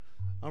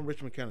I'm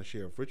Richmond County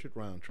Sheriff Richard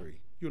Roundtree.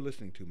 You're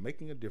listening to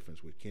Making a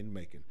Difference with Ken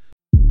Macon.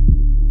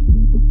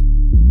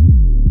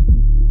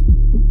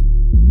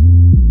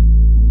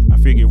 I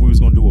figured if we was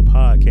going to do a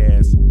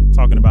podcast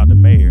talking about the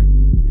mayor,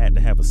 had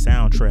to have a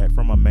soundtrack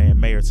from my man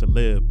Mayor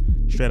Talib,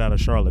 straight out of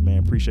Charlotte, man.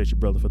 Appreciate you,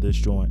 brother, for this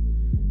joint.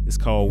 It's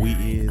called We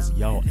Is,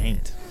 Y'all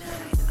Ain't.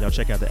 Y'all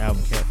check out the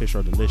album Catfish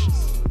Are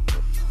Delicious.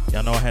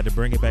 Y'all know I had to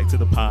bring it back to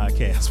the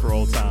podcast for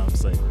old time's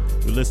sake.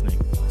 You're listening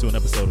to an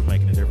episode of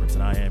Making a Difference,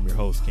 and I am your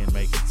host, Ken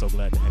Macon. So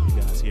glad to have you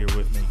guys here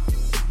with me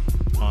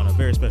on a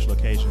very special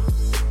occasion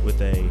with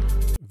a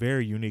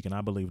very unique and I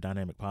believe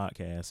dynamic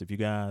podcast. If you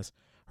guys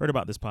heard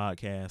about this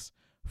podcast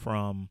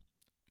from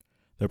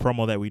the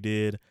promo that we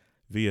did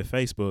via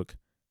Facebook,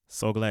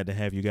 so glad to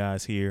have you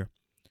guys here.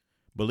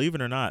 Believe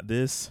it or not,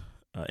 this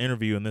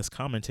interview and this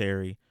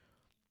commentary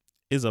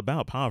is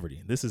about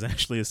poverty. This is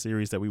actually a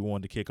series that we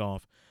wanted to kick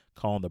off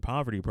called The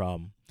Poverty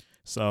Problem.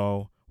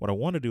 So what I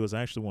want to do is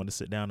I actually want to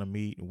sit down and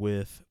meet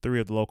with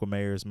three of the local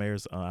mayors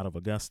out of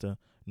Augusta,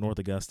 North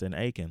Augusta, and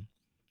Aiken.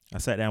 I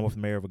sat down with the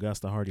mayor of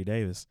Augusta, Hardy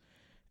Davis,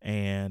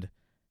 and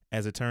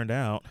as it turned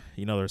out,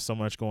 there's so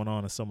much going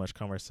on and so much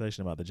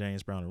conversation about the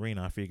James Brown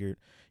Arena. I figured,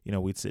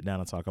 we'd sit down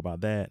and talk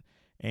about that,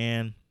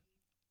 and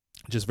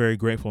just very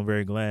grateful and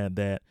very glad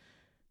that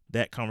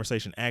that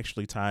conversation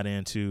actually tied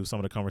into some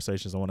of the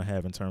conversations I want to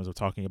have in terms of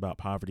talking about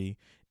poverty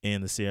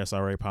in the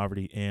CSRA,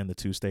 poverty in the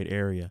two-state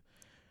area.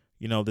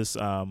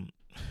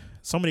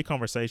 So many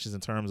conversations in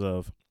terms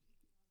of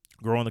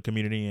growing the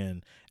community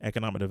and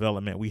economic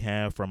development we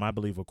have from, I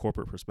believe, a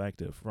corporate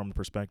perspective, from the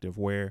perspective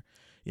where,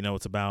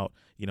 it's about,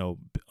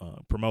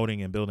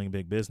 promoting and building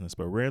big business.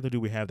 But rarely do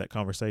we have that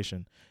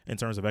conversation in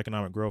terms of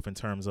economic growth, in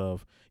terms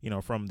of,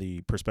 from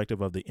the perspective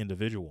of the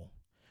individual.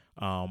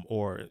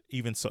 Or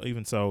even so,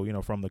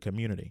 from the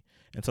community.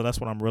 And so that's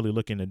what I'm really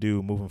looking to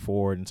do moving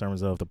forward in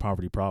terms of the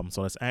poverty problem.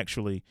 So that's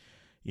actually,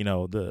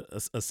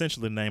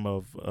 essentially the name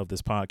of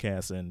this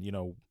podcast.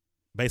 And,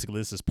 basically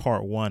this is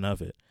part one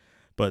of it.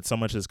 But so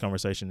much of this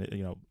conversation,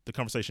 the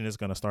conversation is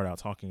going to start out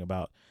talking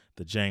about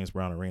the James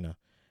Brown Arena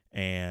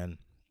and,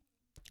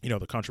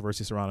 the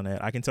controversy surrounding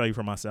that. I can tell you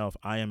for myself,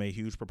 I am a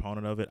huge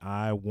proponent of it.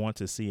 I want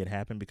to see it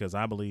happen because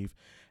I believe,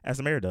 as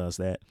the mayor does,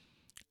 that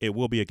it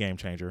will be a game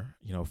changer,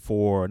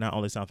 for not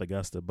only South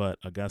Augusta, but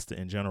Augusta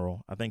in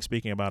general. I think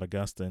speaking about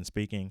Augusta and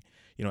speaking,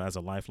 as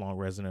a lifelong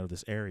resident of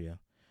this area,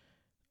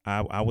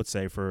 I would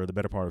say for the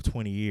better part of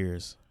 20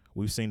 years,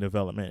 we've seen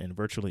development in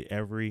virtually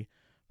every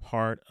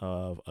part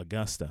of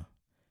Augusta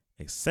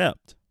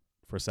except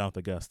for South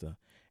Augusta.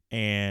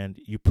 And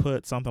you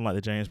put something like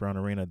the James Brown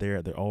Arena there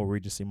at the old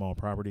Regency Mall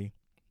property,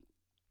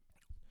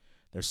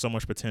 there's so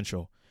much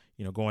potential.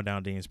 Going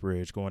down Dean's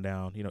Bridge, going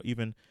down,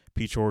 even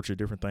Peach Orchard,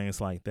 different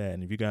things like that.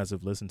 And if you guys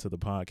have listened to the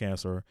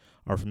podcast or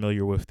are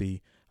familiar with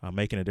the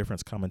Making a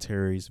Difference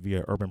commentaries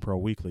via Urban Pro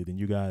Weekly, then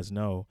you guys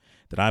know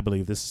that I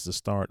believe this is the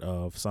start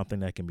of something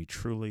that can be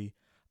truly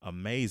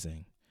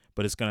amazing.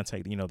 But it's going to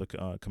take,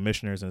 the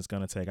commissioners, and it's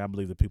going to take, I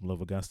believe, the people of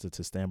Augusta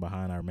to stand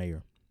behind our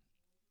mayor.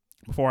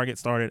 Before we get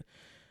started,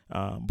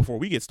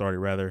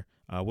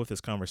 with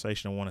this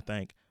conversation, I want to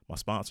thank my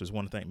sponsors. I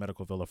want to thank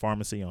Medical Villa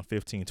Pharmacy on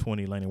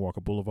 1520 Laney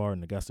Walker Boulevard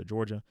in Augusta,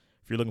 Georgia.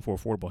 If you're looking for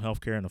affordable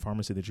health care and a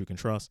pharmacy that you can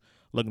trust,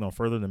 look no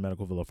further than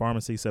Medical Villa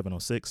Pharmacy,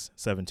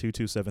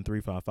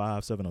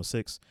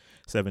 706-722-7355,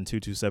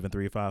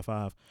 706-722-7355.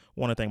 I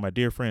want to thank my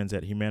dear friends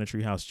at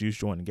Humanitarian House Juice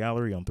Joint and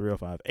Gallery on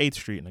 305 8th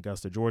Street in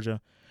Augusta, Georgia,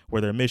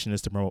 where their mission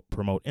is to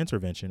promote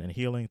intervention and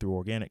healing through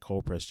organic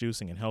cold-pressed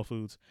juicing and health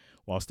foods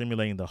while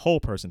stimulating the whole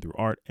person through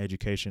art,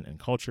 education, and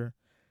culture.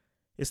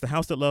 It's the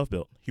house that love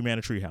built,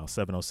 Humanitarian House,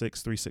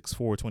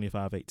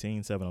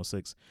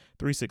 706-364-2518,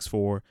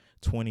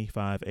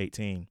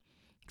 706-364-2518.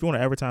 If you want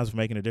to advertise for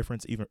Making a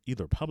Difference,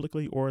 either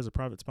publicly or as a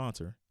private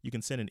sponsor, you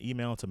can send an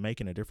email to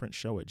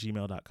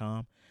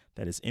makingadifferenceshow@gmail.com.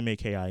 That is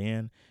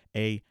MAKIN,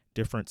 a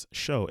difference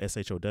show,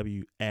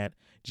 SHOW,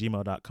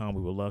 @gmail.com.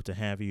 We would love to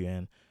have you.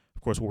 And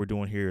of course, what we're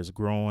doing here is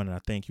growing, and I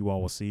think you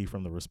all will see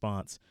from the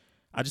response.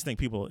 I just think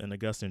people in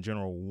Augusta in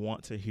general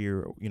want to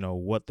hear,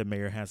 what the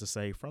mayor has to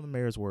say from the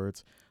mayor's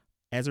words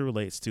as it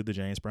relates to the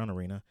James Brown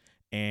Arena.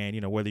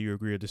 And, whether you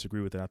agree or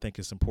disagree with it, I think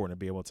it's important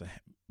to be able to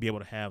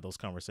have those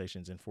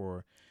conversations and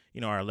for,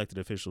 our elected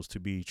officials to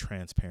be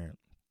transparent.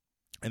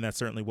 And that's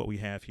certainly what we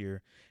have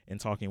here in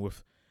talking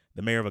with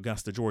the mayor of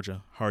Augusta,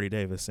 Georgia, Hardy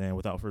Davis. And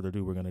without further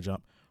ado, we're going to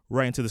jump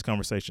right into this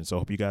conversation. So I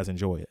hope you guys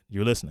enjoy it.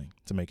 You're listening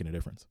to Making a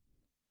Difference.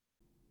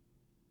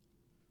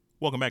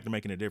 Welcome back to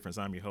Making a Difference.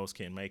 I'm your host,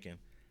 Ken Macon.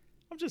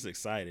 I'm just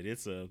excited.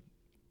 It's a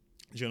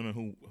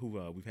gentleman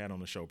who we've had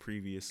on the show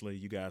previously.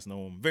 You guys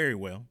know him very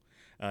well.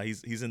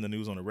 He's in the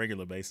news on a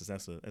regular basis.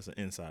 That's an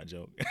inside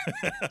joke.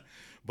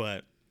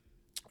 But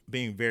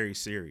being very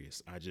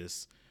serious, I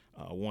just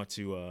want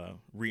to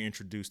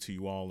reintroduce to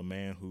you all a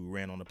man who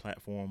ran on the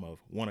platform of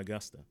One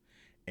Augusta,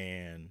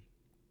 and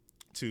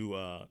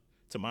to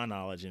my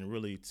knowledge, and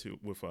really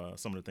with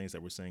some of the things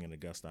that we're seeing in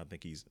Augusta, I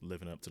think he's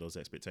living up to those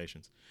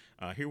expectations.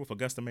 Here with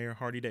Augusta Mayor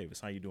Hardy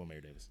Davis. How you doing,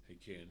 Mayor Davis? Hey,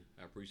 Ken.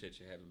 I appreciate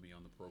you having me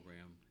on the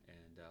program,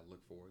 and I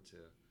look forward to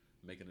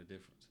making a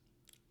difference.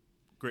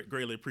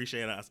 Greatly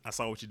appreciate it. I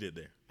saw what you did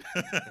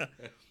there.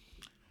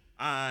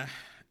 I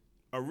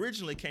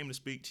originally came to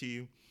speak to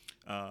you,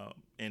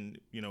 and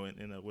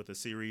with a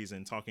series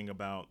and talking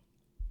about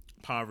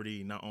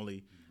poverty, not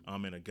only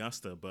in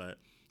Augusta, but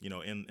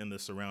in the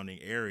surrounding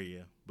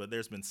area. But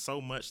there's been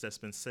so much that's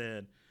been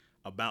said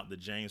about the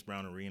James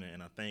Brown Arena,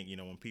 and I think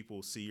when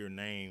people see your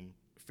name,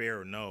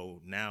 fair or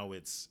no, now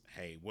it's,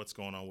 hey, what's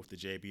going on with the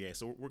JBA?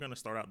 So we're going to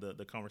start out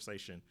the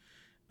conversation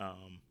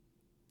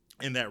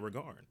in that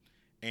regard,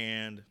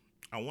 and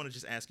I want to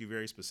just ask you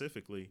very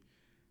specifically,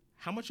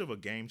 how much of a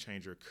game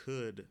changer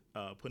could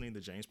putting the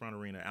James Brown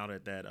Arena out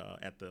at that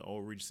at the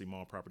old Regency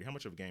Mall property? How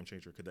much of a game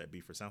changer could that be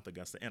for South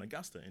Augusta and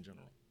Augusta in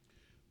general?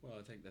 Well,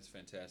 I think that's a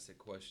fantastic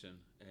question,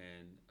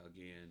 and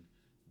again,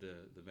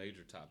 the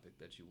major topic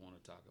that you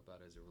want to talk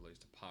about as it relates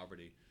to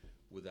poverty,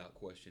 without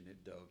question,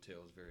 it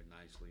dovetails very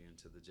nicely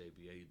into the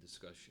JBA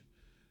discussion.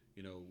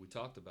 We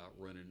talked about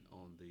running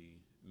on the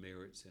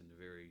merits and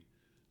the very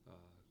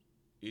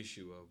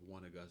issue of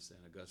one Augusta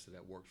and Augusta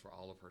that works for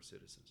all of her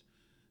citizens.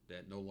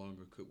 That no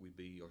longer could we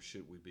be or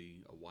should we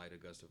be a white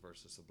Augusta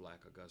versus a black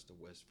Augusta,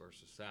 West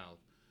versus South.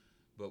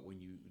 But when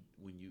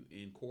you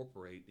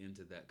incorporate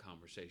into that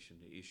conversation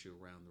the issue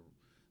around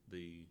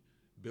the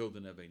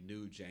building of a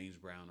new James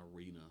Brown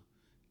Arena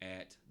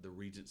at the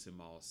Regency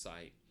Mall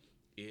site,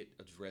 it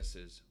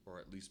addresses, or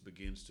at least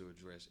begins to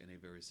address in a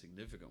very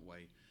significant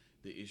way,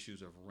 the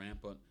issues of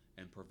rampant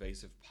and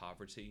pervasive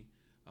poverty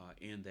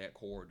in that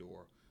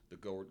corridor, the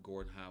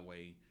Gordon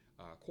Highway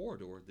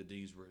corridor, the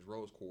Deansbridge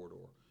Roads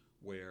corridor,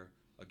 where,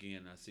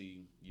 again, I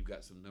see you've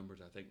got some numbers.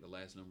 I think the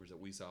last numbers that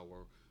we saw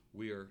were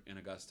we are in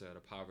Augusta at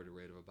a poverty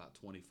rate of about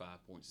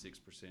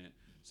 25.6%.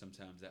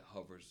 Sometimes that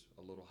hovers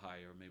a little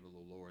higher, maybe a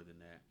little lower than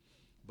that.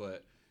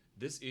 But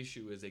this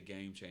issue is a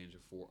game changer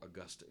for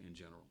Augusta in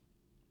general.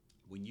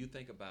 When you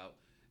think about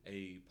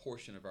a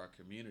portion of our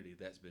community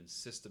that's been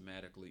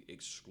systematically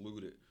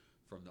excluded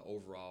from the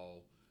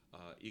overall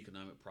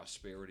economic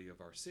prosperity of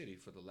our city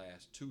for the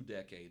last 2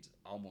 decades,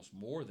 almost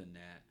more than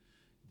that,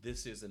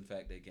 this is in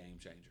fact a game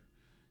changer.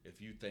 If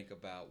you think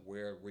about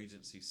where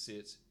Regency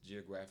sits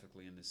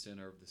geographically in the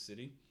center of the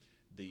city,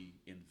 the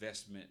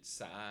investment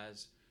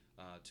size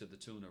to the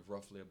tune of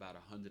roughly about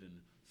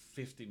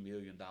 $150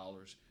 million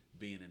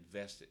being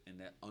invested in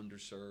that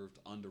underserved,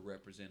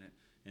 underrepresented,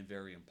 and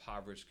very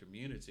impoverished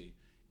community,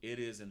 it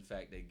is in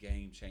fact a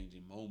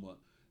game-changing moment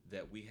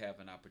that we have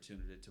an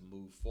opportunity to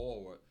move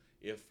forward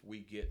if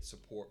we get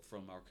support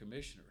from our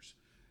commissioners.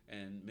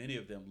 And many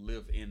of them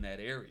live in that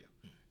area.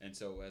 And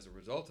so as a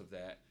result of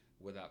that,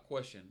 without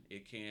question,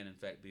 it can in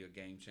fact be a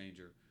game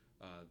changer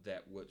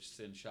that would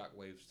send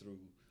shockwaves through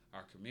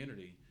our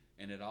community.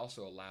 And it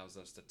also allows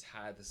us to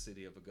tie the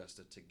city of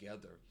Augusta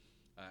together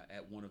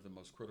at one of the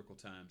most critical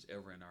times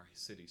ever in our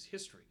city's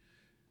history.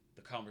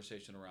 The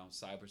conversation around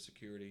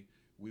cybersecurity,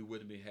 we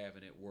wouldn't be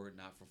having it were it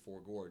not for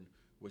Fort Gordon,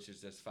 which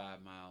is just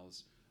 5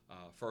 miles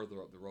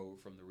further up the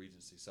road from the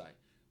Regency site.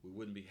 We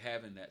wouldn't be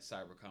having that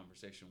cyber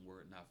conversation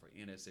were it not for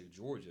NSA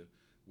Georgia,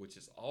 which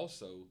is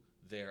also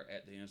there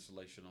at the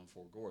installation on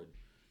Fort Gordon.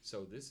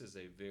 So this is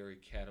a very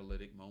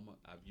catalytic moment.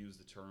 I've used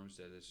the terms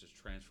that it's just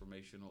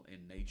transformational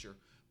in nature,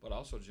 but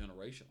also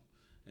generational.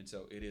 And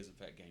so it is, in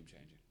fact, game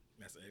changing.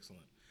 That's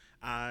excellent.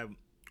 I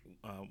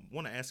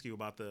want to ask you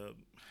about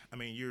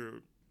you're,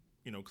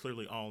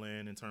 clearly all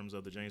in terms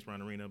of the James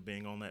Brown Arena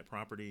being on that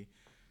property.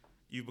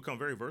 You've become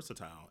very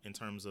versatile in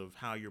terms of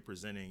how you're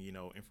presenting,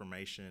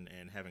 information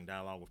and having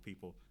dialogue with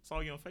people.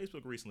 Saw you on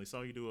Facebook recently.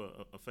 Saw you do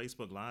a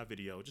Facebook Live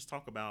video. Just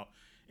talk about,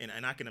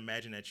 and I can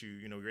imagine that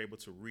you're able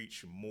to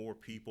reach more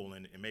people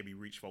and maybe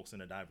reach folks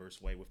in a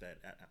diverse way with that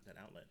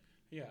outlet.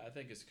 Yeah, I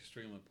think it's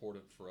extremely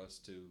important for us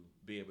to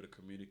be able to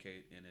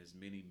communicate in as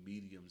many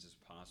mediums as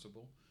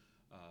possible.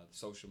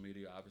 Social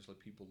media, obviously,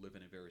 people live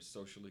in a very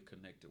socially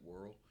connected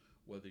world,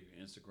 whether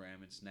you're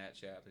Instagram and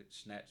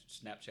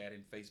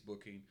Snapchatting,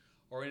 Facebooking,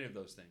 or any of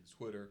those things.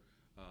 Twitter,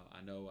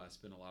 I know I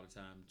spend a lot of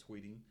time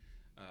tweeting.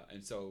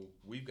 And so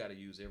we've got to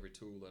use every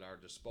tool at our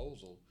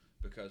disposal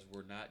because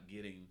we're not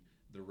getting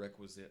the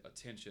requisite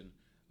attention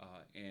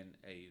in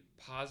a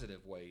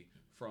positive way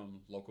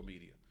from local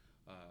media.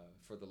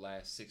 For the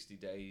last 60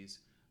 days,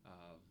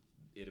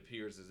 it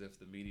appears as if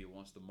the media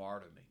wants to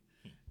martyr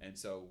me. And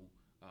so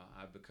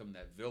I've become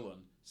that villain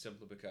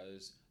simply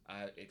because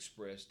I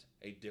expressed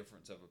a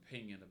difference of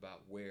opinion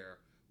about where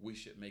we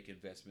should make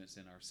investments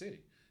in our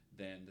city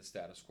than the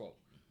status quo.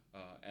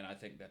 And I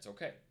think that's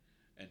okay.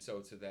 And so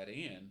to that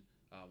end,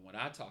 when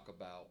I talk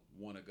about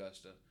One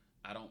Augusta,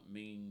 I don't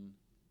mean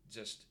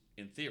just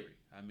in theory.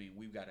 I mean,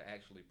 we've got to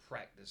actually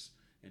practice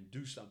and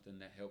do something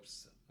that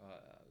helps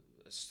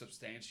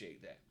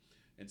substantiate that.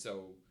 And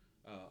so,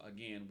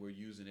 again, we're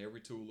using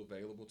every tool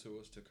available to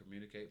us to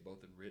communicate,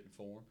 both in written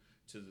form,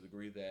 to the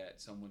degree that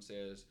someone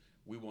says,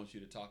 we want you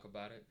to talk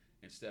about it,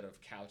 instead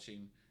of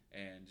couching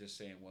and just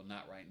saying, well,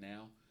 not right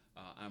now.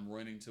 I'm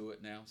running to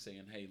it now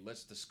saying, hey,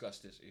 let's discuss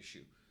this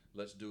issue.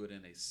 Let's do it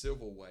in a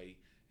civil way,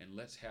 and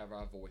let's have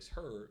our voice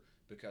heard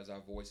because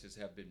our voices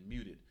have been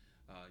muted.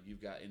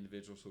 You've got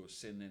individuals who are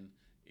sending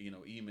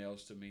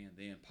emails to me and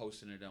then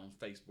posting it on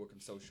Facebook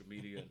and social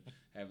media and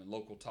having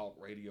local talk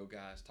radio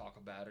guys talk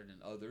about it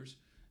and others.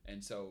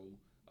 And so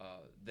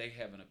they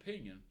have an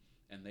opinion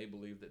and they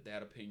believe that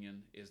that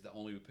opinion is the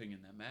only opinion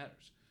that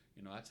matters.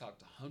 I talk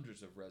to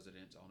hundreds of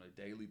residents on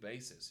a daily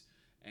basis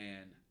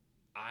and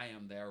I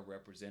am their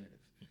representative.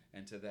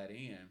 And to that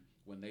end,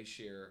 when they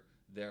share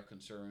their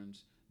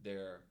concerns,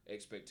 their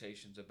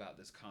expectations about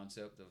this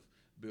concept of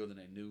building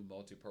a new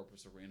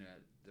multi-purpose arena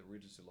at the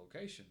Regency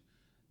location,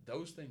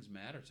 those things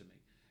matter to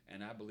me.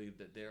 And I believe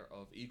that they're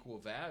of equal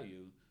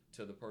value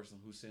to the person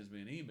who sends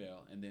me an email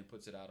and then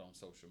puts it out on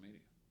social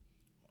media.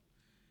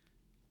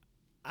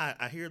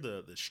 I hear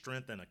the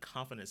strength and the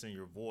confidence in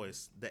your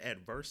voice, the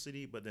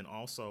adversity, but then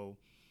also,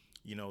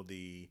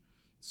 the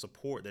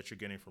support that you're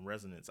getting from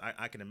residents.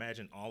 I can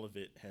imagine all of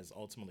it has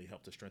ultimately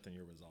helped to strengthen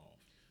your resolve.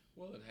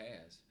 Well, it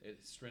has.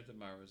 It strengthened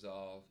my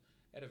resolve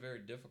at a very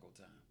difficult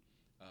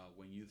time.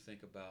 When you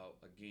think about,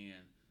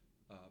 again,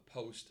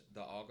 post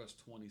the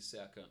August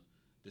 22nd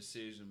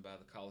decision by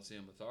the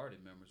Coliseum Authority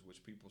members,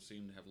 which people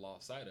seem to have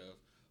lost sight of,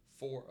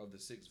 4 of the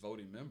 6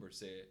 voting members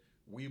said,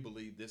 we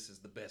believe this is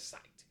the best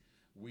site.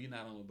 We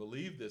not only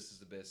believe this is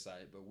the best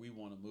site, but we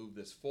want to move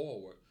this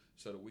forward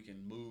so that we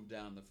can move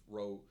down the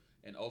road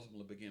and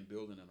ultimately begin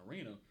building an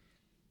arena.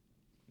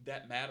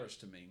 That matters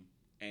to me,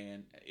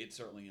 and it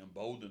certainly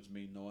emboldens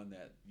me knowing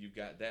that you've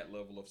got that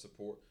level of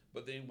support.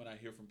 But then when I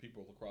hear from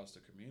people across the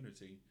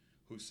community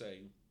who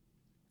say,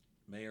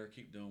 Mayor,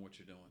 keep doing what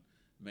you're doing.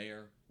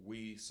 Mayor,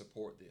 we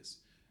support this.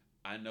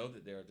 I know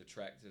that there are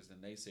detractors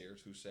and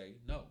naysayers who say,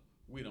 no,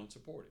 we don't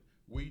support it.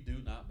 We do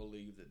not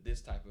believe that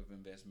this type of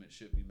investment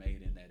should be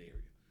made in that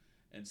area.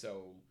 And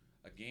so,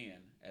 again,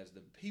 as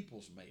the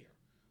people's mayor,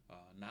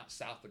 not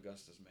South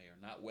Augusta's mayor,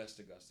 not West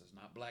Augusta's,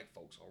 not black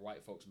folks or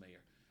white folks'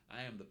 mayor,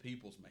 I am the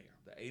people's mayor,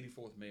 the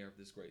 84th mayor of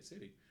this great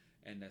city.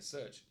 And as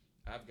such,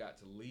 I've got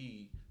to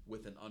lead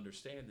with an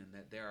understanding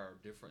that there are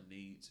different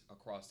needs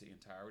across the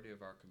entirety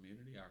of our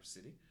community, our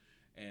city,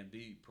 and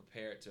be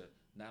prepared to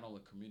not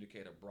only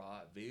communicate a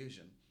broad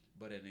vision,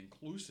 but an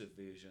inclusive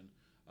vision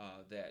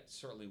that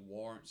certainly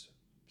warrants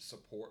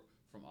support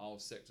from all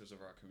sectors of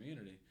our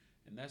community.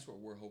 And that's what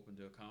we're hoping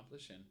to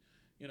accomplish. And,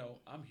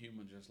 I'm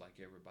human just like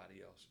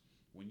everybody else.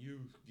 When you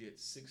get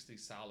 60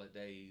 solid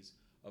days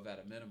of, at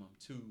a minimum,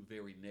 2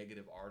 very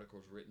negative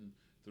articles written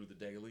through the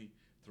daily,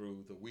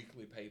 through the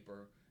weekly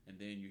paper, and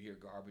then you hear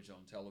garbage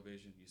on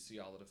television, you see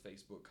all of the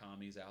Facebook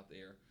commies out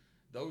there,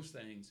 those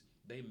things,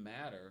 they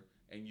matter,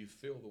 and you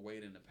feel the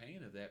weight and the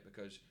pain of that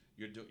because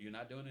you're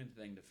not doing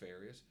anything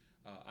nefarious.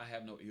 I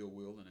have no ill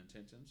will and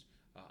intentions.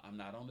 I'm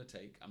not on the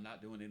take. I'm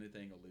not doing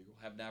anything illegal.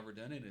 Have never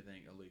done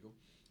anything illegal.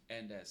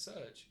 And as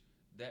such,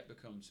 that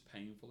becomes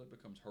painful. It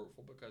becomes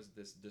hurtful because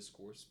this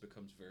discourse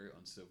becomes very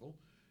uncivil.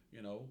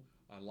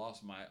 I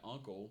lost my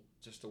uncle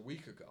just a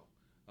week ago.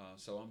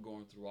 So I'm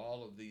going through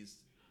all of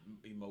these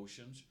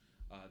emotions.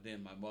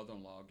 Then my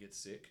mother-in-law gets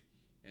sick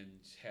and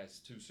has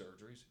 2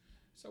 surgeries.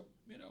 So,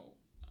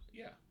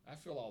 yeah, I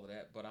feel all of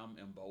that, but I'm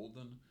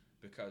emboldened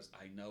because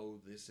I know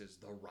this is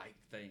the right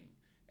thing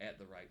at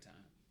the right time.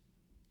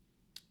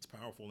 It's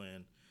powerful,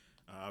 and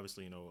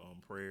obviously,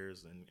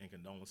 prayers and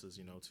condolences,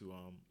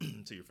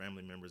 to to your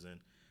family members, and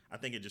I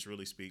think it just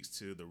really speaks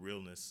to the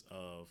realness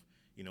of,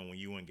 when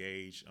you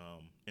engage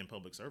in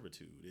public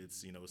servitude.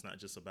 It's it's not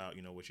just about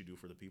what you do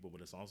for the people,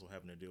 but it's also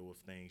having to deal with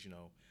things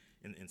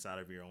inside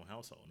of your own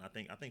household.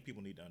 And I think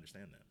people need to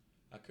understand that.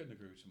 I couldn't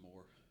agree with you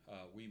more.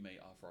 We may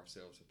offer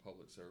ourselves a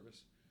public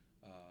service,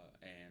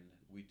 and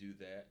we do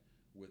that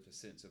with a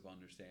sense of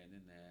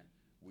understanding that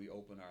we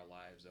open our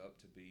lives up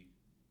to be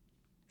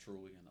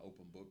truly an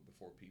open book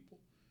before people.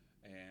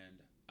 And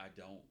I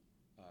don't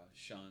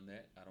shun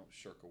that. I don't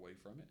shirk away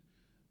from it.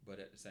 But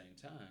at the same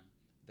time,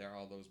 there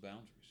are those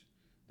boundaries.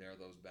 There are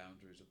those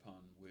boundaries upon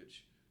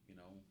which,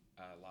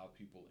 I allow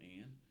people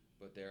in.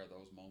 But there are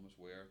those moments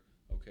where,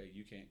 okay,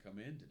 you can't come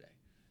in today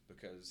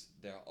because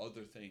there are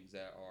other things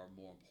that are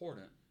more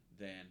important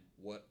than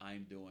what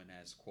I'm doing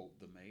as, quote,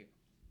 the mayor.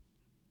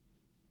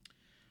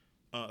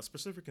 A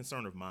specific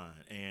concern of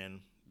mine,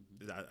 and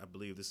I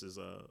believe this is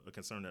a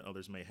concern that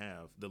others may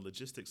have, the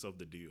logistics of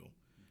the deal.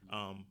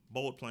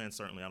 Bold plan,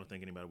 certainly, I don't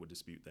think anybody would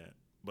dispute that.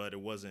 But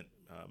it wasn't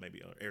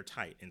maybe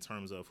airtight in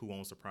terms of who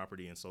owns the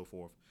property and so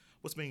forth.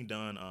 What's being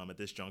done at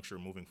this juncture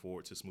moving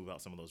forward to smooth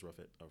out some of those rough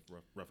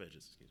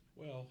edges? Excuse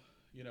me. Well,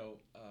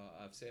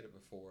 I've said it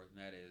before, and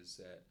that is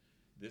that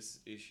this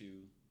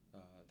issue,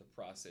 the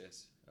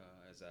process,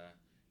 as I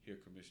hear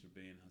Commissioner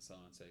Ben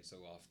Hassan say so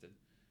often,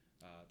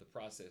 the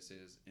process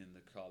is in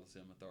the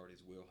Coliseum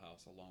Authority's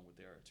wheelhouse along with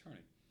their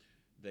attorney.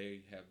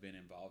 They have been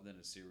involved in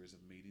a series of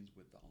meetings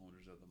with the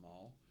owners of the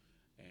mall,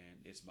 and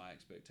it's my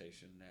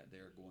expectation that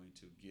they're going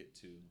to get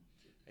to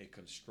a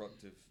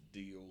constructive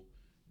deal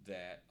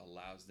that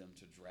allows them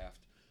to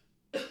draft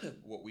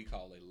what we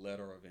call a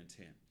letter of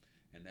intent.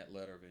 And that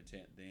letter of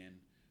intent then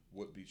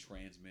would be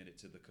transmitted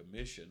to the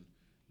commission,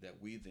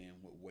 that we then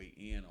would weigh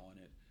in on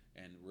it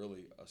and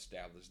really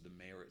establish the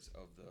merits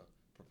of the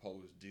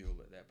proposed deal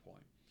at that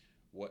point.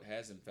 What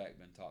has in fact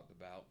been talked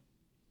about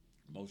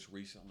most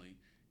recently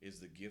is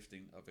the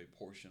gifting of a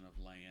portion of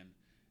land,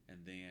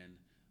 and then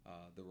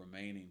the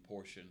remaining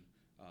portion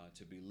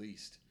to be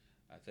leased.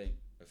 I think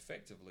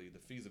effectively the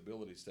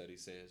feasibility study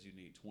says you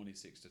need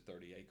 26 to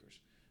 30 acres.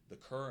 The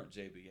current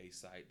JBA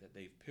site that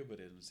they've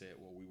pivoted and said,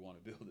 well, we want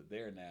to build it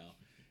there now,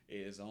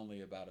 is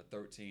only about a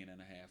 13 and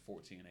a half,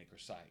 14 acre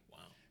site. Wow.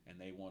 And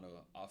they want to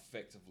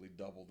effectively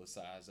double the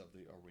size of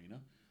the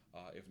arena.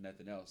 If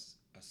nothing else,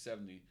 a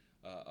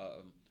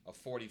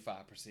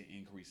 45%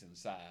 increase in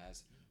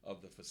size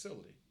of the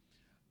facility.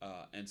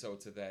 And so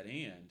to that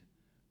end,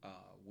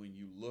 when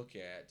you look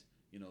at,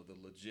 the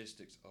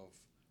logistics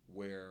of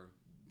where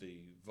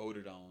the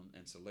voted on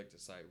and selected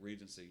site,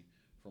 Regency,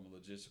 from a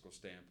logistical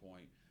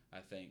standpoint, I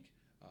think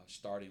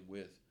starting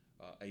with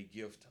a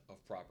gift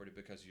of property,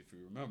 because if you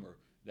remember,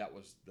 that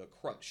was the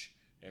crutch.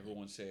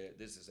 Everyone said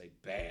this is a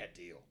bad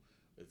deal.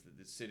 If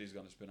the city's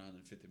going to spend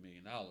 $150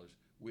 million,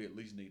 we at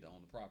least need to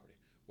own the property.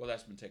 Well,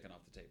 that's been taken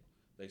off the table.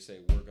 They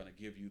say, we're going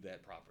to give you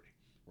that property.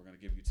 We're going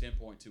to give you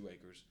 10.2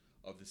 acres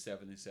of the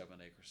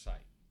 77-acre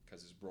site,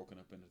 because it's broken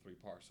up into 3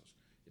 parcels.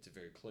 It's a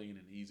very clean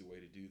and easy way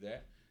to do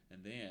that.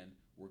 And then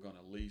we're going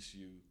to lease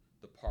you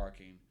the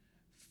parking,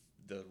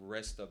 the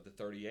rest of the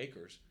 30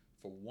 acres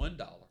for $1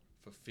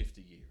 for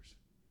 50 years.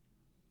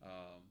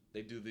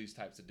 They do these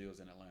types of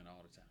deals in Atlanta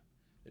all the time.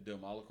 They do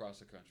them all across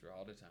the country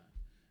all the time.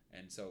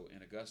 And so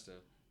in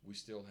Augusta, we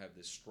still have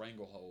this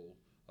stranglehold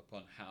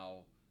upon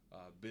how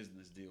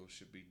business deals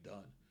should be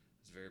done.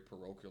 It's a very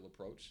parochial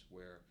approach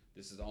where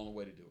this is the only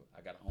way to do it.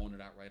 I got to own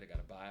it outright. I got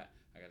to buy it.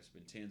 I got to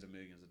spend tens of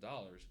millions of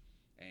dollars.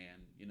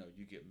 And,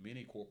 you get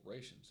many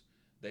corporations.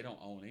 They don't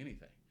own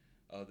anything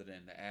other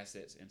than the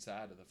assets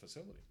inside of the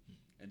facility.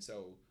 And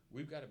so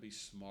we've got to be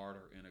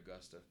smarter in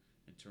Augusta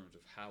in terms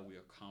of how we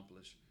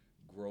accomplish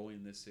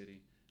growing this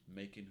city,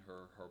 making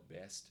her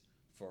best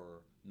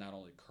for not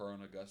only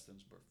current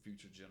Augustans, but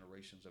future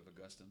generations of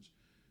Augustans.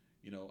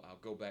 I'll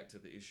go back to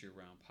the issue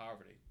around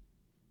poverty.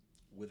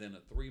 Within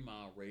a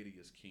 3-mile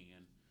radius,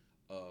 Ken,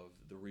 of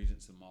the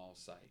Regency Mall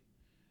site,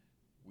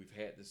 we've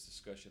had this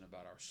discussion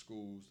about our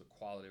schools, the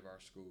quality of our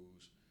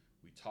schools.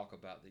 We talk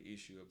about the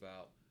issue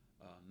about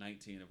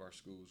 19 of our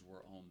schools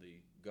were on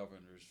the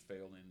governor's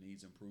failing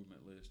needs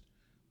improvement list.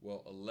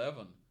 Well,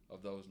 11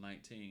 of those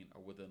 19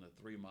 are within a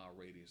 3-mile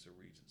radius of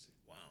Regency.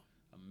 Wow.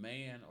 A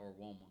man or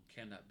woman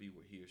cannot be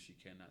what he or she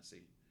cannot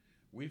see.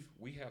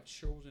 We have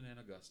children in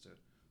Augusta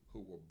who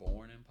were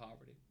born in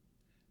poverty.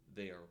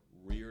 They are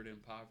reared in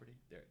poverty.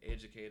 They're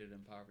educated in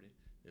poverty.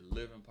 They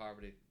live in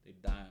poverty. They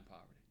die in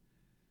poverty.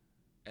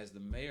 As the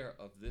mayor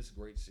of this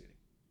great city,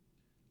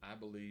 I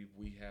believe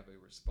we have a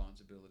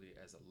responsibility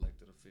as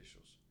elected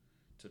officials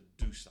to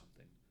do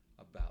something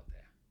about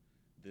that.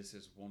 This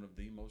is one of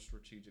the most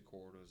strategic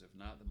corridors, if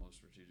not the most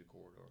strategic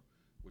corridor,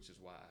 which is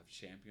why I've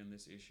championed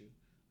this issue.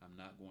 I'm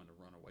not going to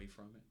run away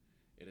from it.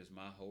 It is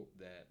my hope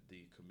that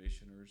the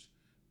commissioners,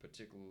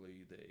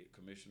 particularly the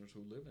commissioners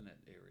who live in that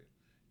area,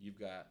 you've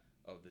got,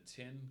 of the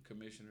 10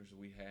 commissioners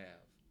we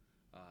have,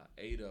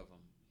 8 of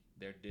them,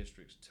 their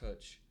districts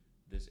touch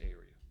this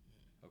area.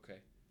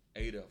 Okay?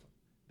 8 of them,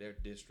 their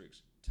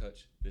districts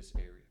touch this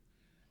area.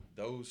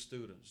 Those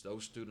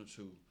students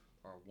who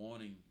are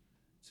wanting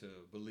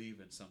to believe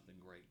in something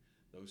great,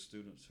 those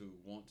students who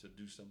want to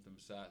do something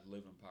besides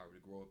live in poverty,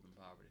 grow up in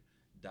poverty,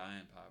 die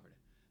in poverty,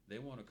 they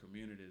want a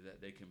community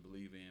that they can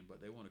believe in, but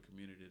they want a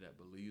community that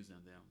believes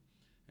in them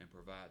and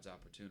provides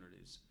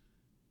opportunities.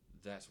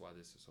 That's why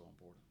this is so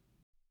important.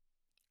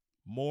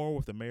 More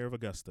with the mayor of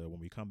Augusta when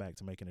we come back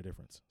to Making a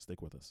Difference.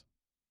 Stick with us.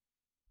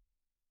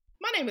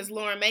 My name is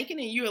Lauren Macon,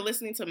 and you are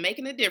listening to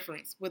Making a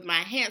Difference with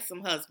my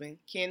handsome husband,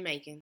 Ken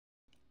Macon.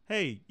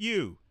 Hey,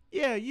 you.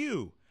 Yeah,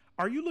 you.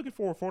 Are you looking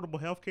for affordable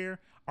health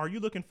care? Are you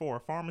looking for a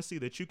pharmacy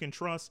that you can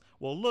trust?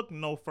 Well, look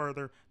no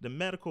further. The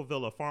Medical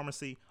Villa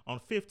Pharmacy on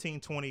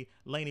 1520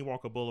 Laney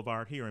Walker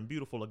Boulevard here in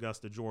beautiful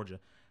Augusta, Georgia.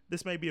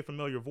 This may be a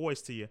familiar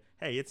voice to you.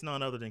 Hey, it's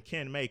none other than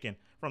Ken Macon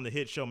from the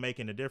hit show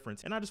Making a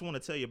Difference. And I just want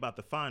to tell you about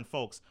the fine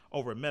folks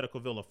over at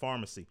Medical Villa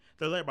Pharmacy.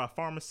 They're led by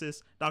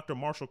pharmacists Dr.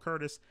 Marshall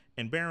Curtis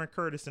and Baron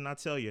Curtis, and I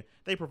tell you,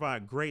 they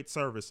provide great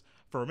service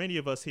for many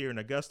of us here in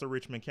Augusta,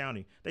 Richmond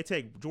County. They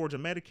take Georgia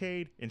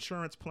Medicaid,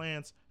 insurance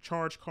plans,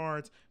 charge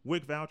cards,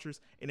 WIC vouchers,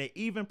 and they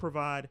even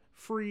provide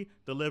free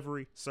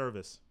delivery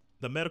service.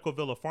 The Medical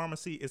Villa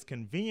Pharmacy is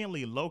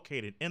conveniently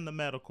located in the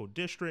medical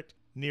district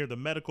near the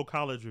Medical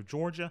College of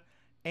Georgia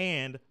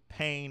and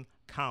Payne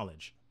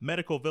College.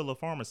 Medical Villa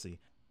Pharmacy.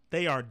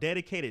 They are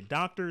dedicated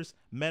doctors,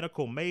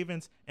 medical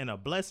mavens, and a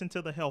blessing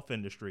to the health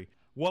industry.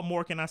 What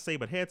more can I say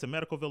but head to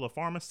Medical Villa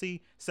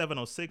Pharmacy,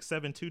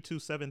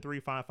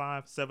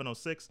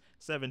 706-722-7355,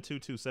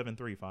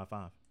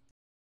 706-722-7355.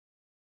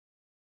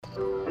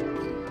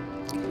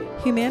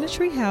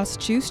 Humanitary House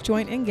Juice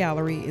Joint and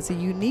Gallery is a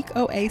unique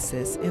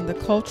oasis in the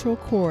cultural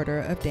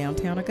corridor of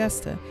downtown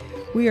Augusta.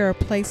 We are a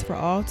place for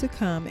all to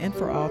come and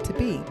for all to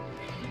be.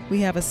 We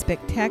have a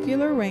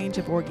spectacular range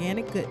of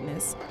organic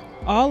goodness,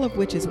 all of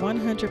which is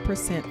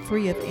 100%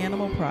 free of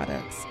animal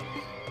products.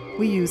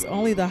 We use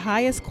only the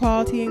highest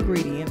quality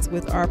ingredients,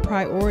 with our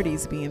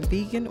priorities being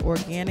vegan,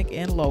 organic,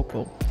 and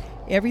local.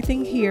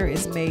 Everything here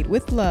is made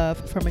with love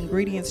from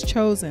ingredients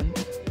chosen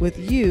with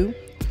you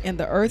and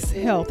the earth's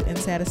health and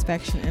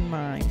satisfaction in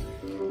mind.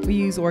 We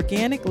use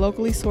organic,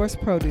 locally sourced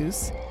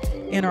produce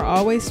and are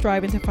always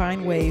striving to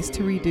find ways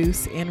to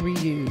reduce and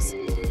reuse.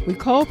 We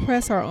cold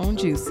press our own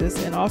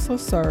juices and also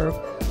serve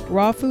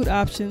raw food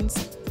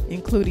options,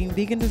 including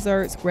vegan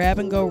desserts,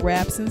 grab-and-go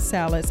wraps and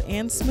salads,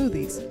 and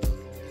smoothies.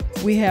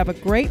 We have a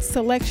great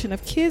selection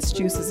of kids'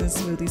 juices and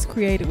smoothies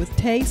created with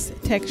taste,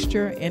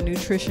 texture, and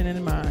nutrition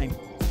in mind.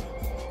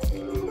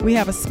 We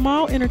have a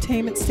small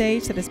entertainment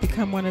stage that has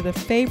become one of the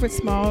favorite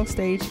small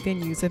stage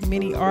venues of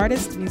many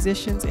artists,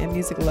 musicians, and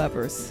music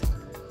lovers.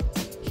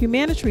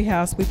 Humanitary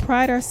House, we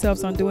pride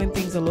ourselves on doing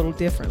things a little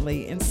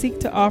differently and seek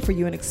to offer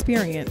you an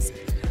experience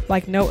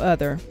like no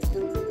other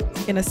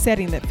in a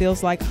setting that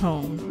feels like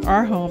home.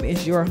 Our home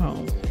is your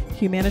home.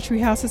 Humanitary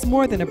House is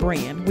more than a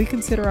brand. We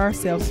consider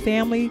ourselves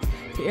family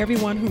to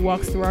everyone who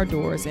walks through our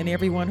doors and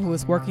everyone who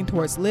is working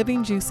towards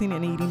living, juicing,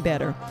 and eating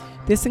better.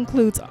 This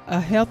includes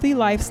a healthy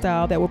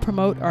lifestyle that will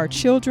promote our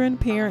children,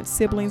 parents,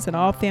 siblings, and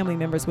all family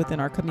members within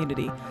our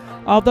community.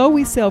 Although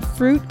we sell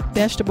fruit,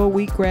 vegetable,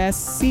 wheatgrass,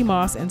 sea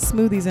moss, and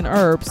smoothies and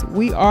herbs,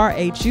 we are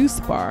a juice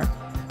bar.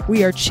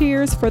 We are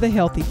cheers for the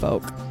healthy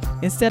folk.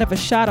 Instead of a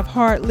shot of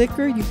hard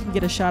liquor, you can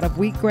get a shot of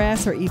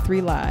wheatgrass or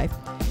E3 Live.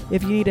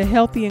 If you need a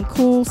healthy and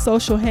cool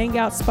social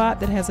hangout spot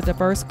that has a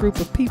diverse group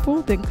of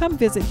people, then come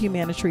visit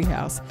Humanitary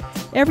House.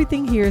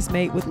 Everything here is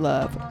made with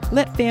love.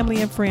 Let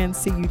family and friends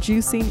see you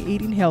juicing,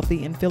 eating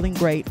healthy, and feeling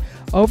great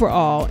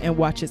overall, and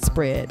watch it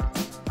spread.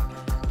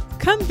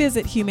 Come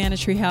visit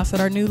Humanitary House at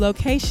our new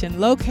location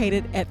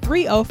located at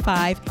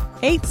 305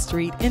 8th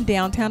Street in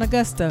downtown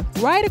Augusta,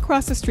 right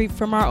across the street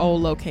from our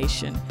old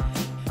location.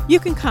 You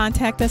can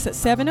contact us at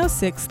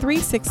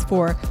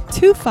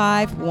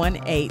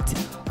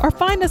 706-364-2518 or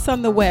find us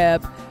on the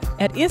web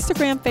at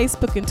Instagram,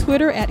 Facebook, and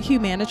Twitter at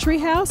Humanitary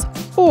House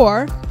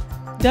or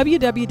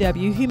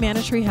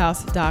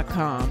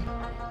www.humanitaryhouse.com.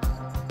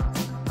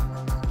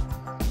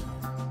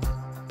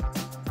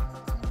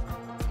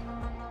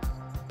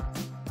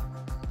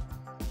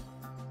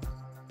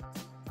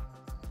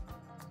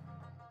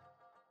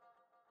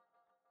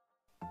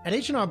 At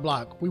H&R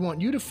Block, we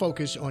want you to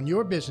focus on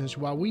your business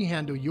while we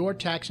handle your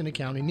tax and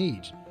accounting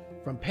needs.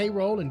 From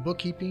payroll and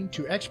bookkeeping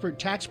to expert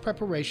tax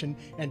preparation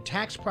and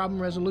tax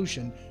problem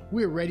resolution,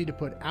 we are ready to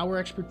put our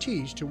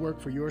expertise to work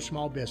for your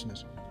small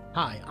business.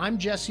 Hi, I'm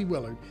Jesse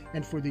Willard,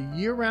 and for the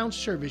year-round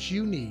service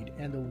you need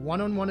and the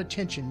one-on-one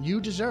attention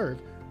you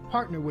deserve,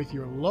 partner with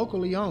your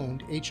locally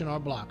owned H&R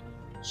Block.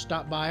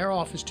 Stop by our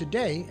office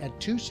today at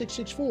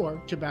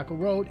 2664 Tobacco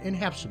Road in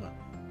Hephzibah.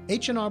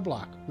 H&R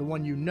Block, the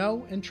one you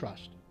know and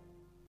trust.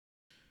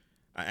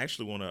 I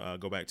actually want to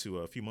go back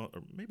to a few months,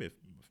 or maybe a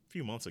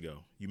few months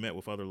ago. You met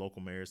with other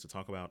local mayors to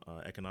talk about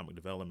economic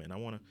development, and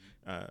I want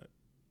to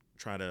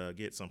try to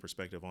get some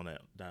perspective on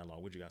that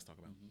dialogue. What did you guys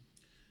talk about? Mm-hmm.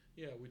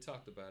 Yeah, we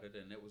talked about it,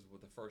 and it was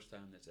the first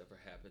time that's ever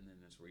happened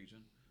in this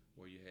region,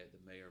 where you had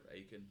the mayor of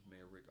Aiken,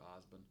 Mayor Rick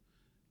Osmond,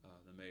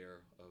 the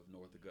mayor of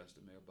North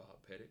Augusta, Mayor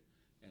Bob Pettit,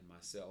 and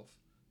myself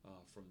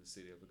from the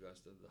city of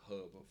Augusta, the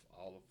hub of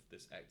all of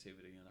this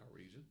activity in our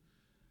region.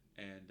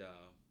 And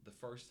the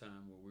first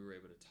time where we were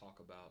able to talk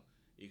about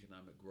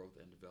economic growth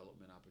and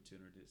development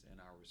opportunities in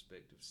our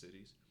respective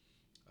cities.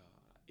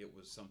 It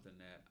was something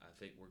that I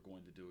think we're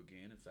going to do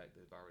again. In fact,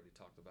 they've already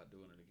talked about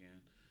doing it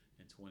again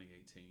in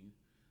 2018.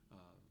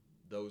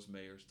 Those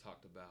mayors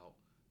talked about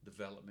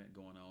development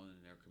going on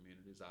in their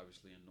communities.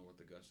 Obviously in North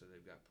Augusta,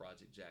 they've got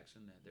Project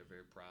Jackson that they're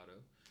very proud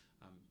of.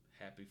 I'm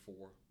happy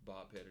for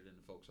Bob Pettit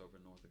and the folks over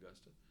in North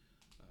Augusta.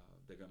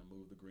 They're going to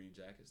move the Green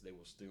Jackets. They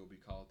will still be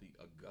called the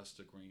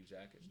Augusta Green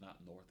Jackets,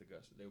 not North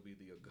Augusta. They'll be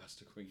the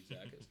Augusta Green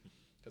Jackets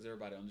because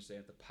everybody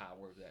understands the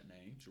power of that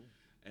name. Sure.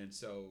 And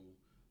so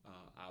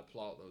I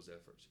applaud those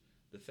efforts.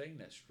 The thing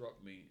that struck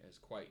me as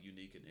quite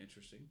unique and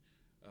interesting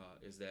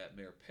is that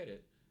Mayor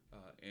Pettit,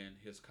 in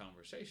his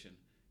conversation,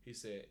 he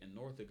said, in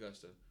North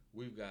Augusta,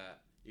 we've got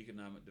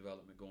economic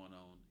development going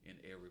on in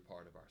every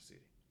part of our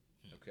city.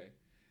 Okay?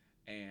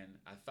 And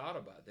I thought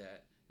about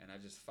that, and I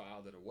just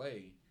filed it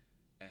away.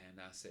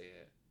 And I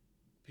said,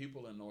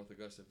 people in North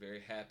Augusta are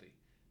very happy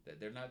that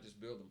they're not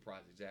just building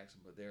Project Jackson,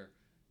 but they're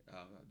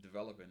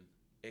developing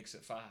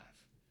Exit 5,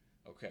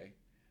 okay,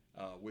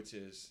 which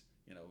is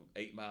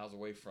 8 miles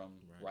away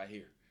from right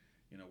here.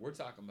 We're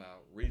talking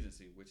about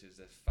Regency, which is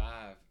at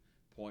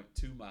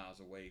 5.2 miles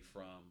away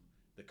from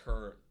the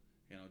current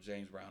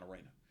James Brown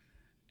Arena.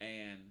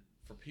 And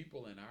for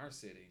people in our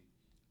city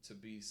to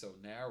be so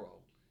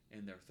narrow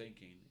in their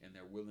thinking and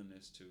their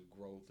willingness to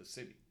grow the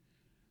city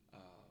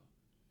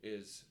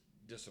is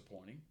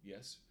disappointing,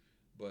 yes.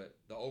 But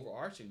the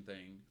overarching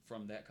thing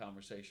from that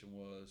conversation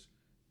was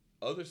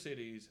other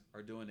cities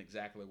are doing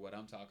exactly what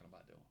I'm talking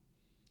about doing.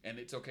 And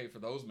it's okay for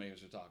those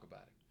mayors to talk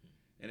about it.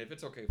 And if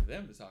it's okay for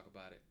them to talk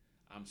about it,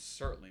 I'm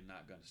certainly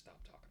not going to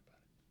stop talking about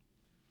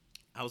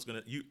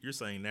it. You're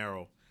saying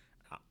narrow.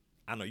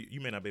 I know you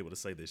may not be able to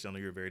say this. I know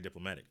you're very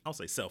diplomatic. I'll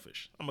say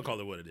selfish. I'm going to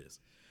call it what it is.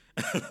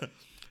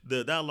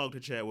 The dialogue to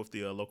chat with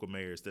the local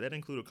mayors, did that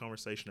include a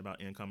conversation about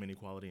income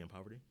inequality and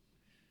poverty?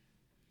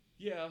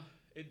 Yeah,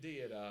 it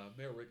did.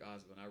 Mayor Rick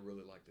Osmond, I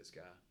really like this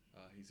guy.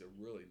 He's a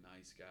really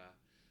nice guy,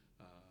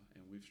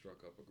 and we've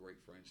struck up a great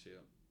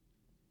friendship.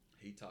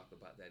 He talked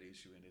about that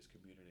issue in his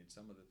community and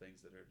some of the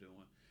things that they're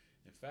doing.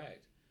 In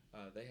fact,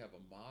 they have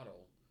a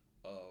model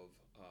of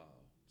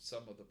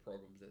some of the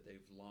programs that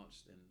they've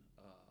launched in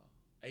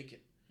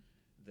Aiken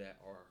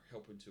that are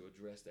helping to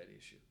address that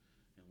issue.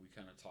 And we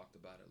kind of talked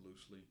about it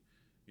loosely.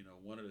 You know,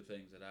 one of the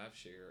things that I've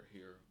shared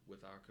here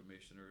with our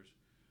commissioners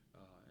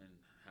and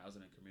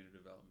housing and community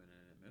development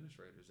and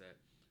administrators that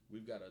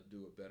we've got to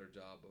do a better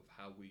job of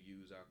how we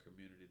use our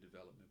community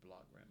development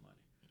block grant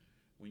money.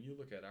 When you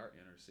look at our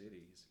inner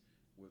cities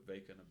with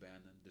vacant,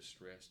 abandoned,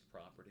 distressed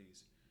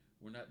properties,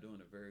 we're not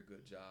doing a very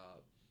good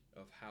job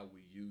of how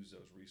we use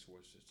those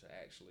resources to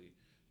actually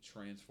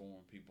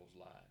transform people's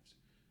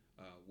lives.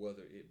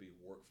 Whether it be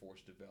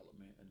workforce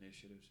development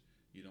initiatives,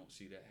 you don't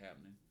see that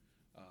happening.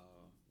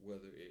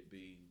 Whether it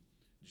be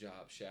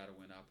job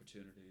shadowing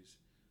opportunities,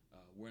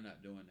 we're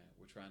not doing that.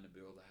 We're trying to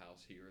build a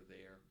house here or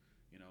there.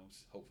 You know,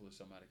 hopefully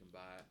somebody can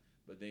buy it,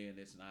 but then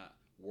it's not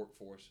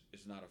workforce.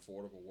 It's not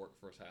affordable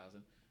workforce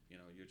housing.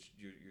 You know,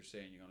 you're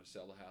saying you're going to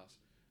sell a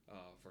house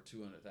for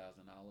 $200,000.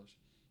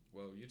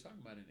 Well, you're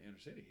talking about in the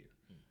inner city here.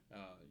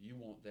 You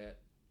want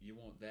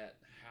that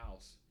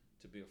house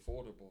to be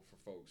affordable for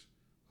folks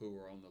who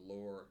are on the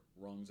lower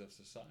rungs of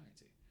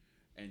society,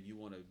 and you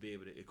want to be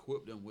able to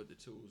equip them with the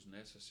tools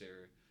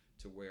necessary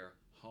to where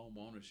home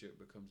ownership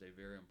becomes a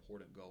very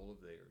important goal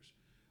of theirs,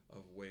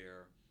 of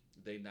where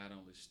they not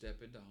only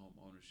step into home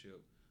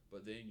ownership,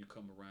 but then you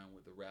come around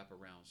with the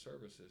wraparound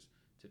services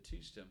to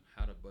teach them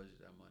how to budget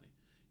that money.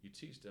 You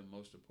teach them,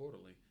 most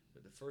importantly,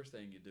 that the first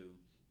thing you do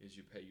is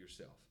you pay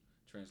yourself.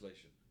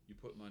 Translation, you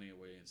put money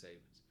away in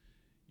savings.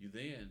 You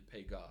then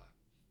pay God,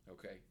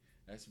 okay?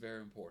 That's very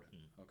important,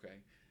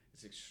 okay?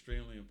 It's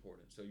extremely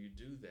important. So you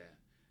do that,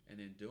 and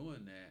in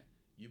doing that,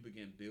 you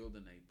begin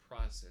building a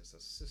process,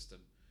 a system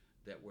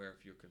that where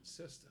if you're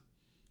consistent,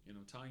 you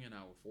know, Tanya and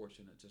I were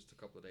fortunate just a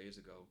couple of days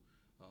ago.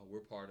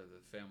 We're part of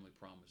the Family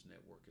Promise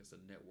Network. It's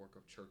a network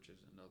of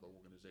churches and other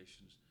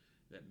organizations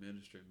that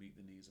minister and meet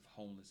the needs of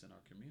homeless in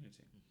our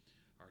community.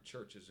 Our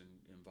church is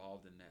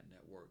involved in that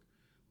network.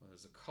 Well,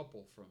 there's a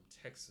couple from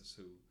Texas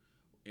who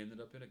ended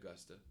up in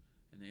Augusta,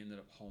 and they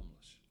ended up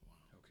homeless.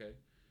 Wow. Okay?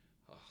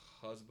 A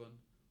husband,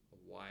 a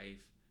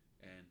wife,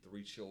 and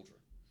 3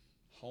 children.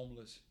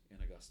 Homeless in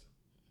Augusta.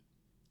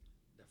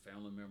 Their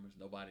family members,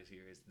 nobody's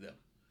here, it's them.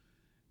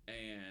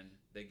 And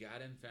they got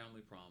in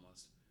Family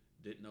Promise,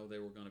 didn't know they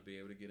were going to be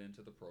able to get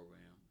into the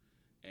program,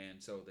 and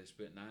so they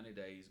spent 90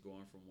 days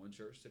going from one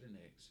church to the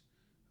next,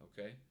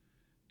 okay?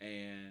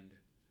 And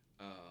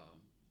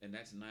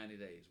that's 90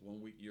 days. 1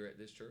 week you're at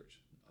this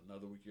church,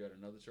 another week you're at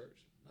another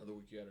church, another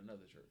week you're at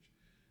another church.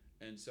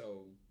 And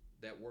so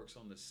that works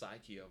on the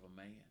psyche of a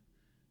man.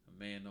 A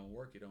man don't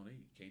work, he don't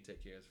eat, can't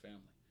take care of his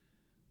family.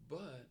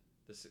 But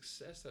the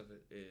success of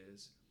it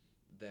is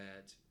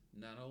that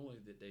not only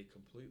did they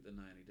complete the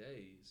 90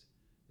 days,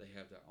 they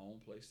have their own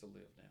place to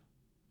live now.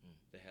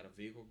 They had a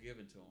vehicle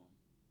given to them,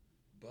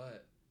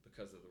 but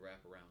because of the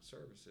wraparound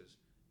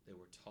services, they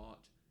were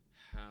taught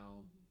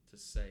how to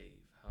save,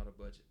 how to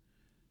budget.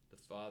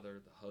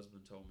 The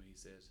husband told me, he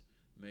says,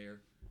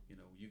 Mayor, you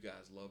know, you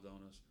guys loved on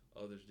us,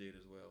 others did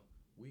as well.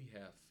 We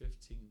have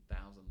 $15,000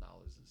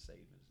 in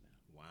savings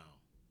now. Wow.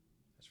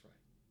 That's right.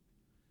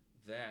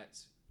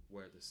 That's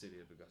where the city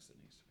of Augusta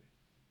needs to be,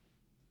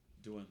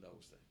 doing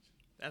those things.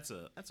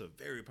 That's a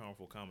very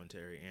powerful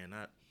commentary, and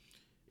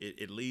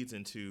it leads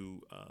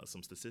into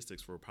some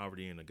statistics for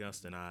poverty in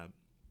Augusta. And I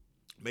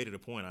made it a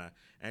point. I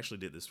actually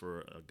did this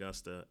for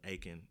Augusta,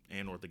 Aiken,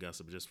 and North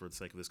Augusta, but just for the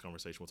sake of this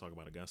conversation, we'll talk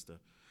about Augusta.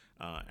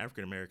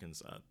 African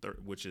Americans,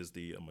 which is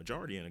the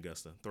majority in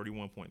Augusta,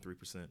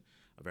 31.3%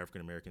 of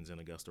African Americans in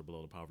Augusta are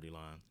below the poverty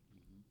line.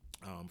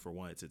 For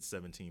whites, it's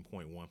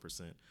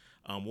 17.1%.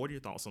 What are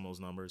your thoughts on those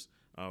numbers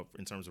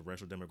in terms of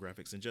racial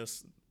demographics and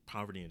just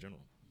poverty in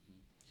general?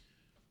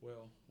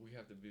 Well, we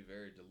have to be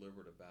very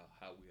deliberate about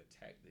how we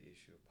attack the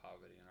issue of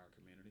poverty in our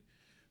community.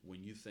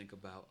 When you think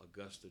about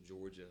Augusta,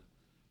 Georgia,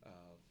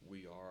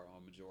 we are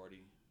a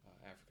majority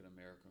African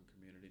American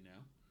community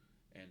now,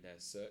 and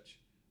as such,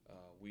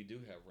 we do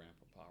have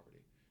rampant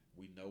poverty.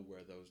 We know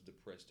where those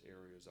depressed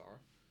areas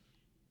are,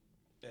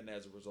 and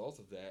as a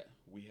result of that,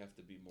 we have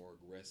to be more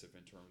aggressive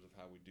in terms of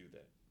how we do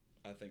that.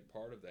 I think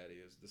part of that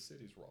is the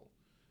city's role.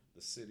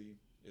 The city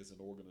is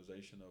an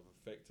organization of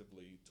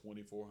effectively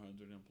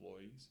 2,400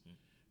 employees,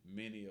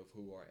 many of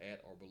who are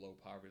at or below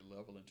poverty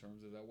level in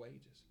terms of their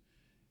wages.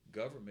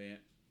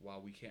 Government,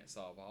 while we can't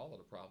solve all of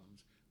the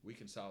problems, we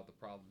can solve the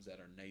problems that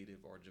are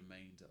native or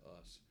germane to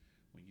us.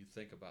 When you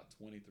think about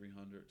 2,400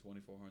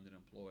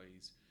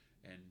 employees,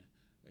 and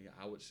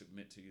I would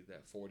submit to you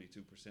that 42%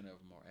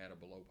 of them are at or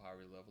below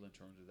poverty level in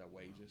terms of their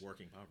wages.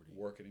 Working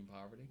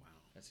poverty. Wow.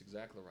 That's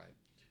exactly right.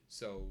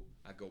 So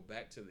I go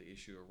back to the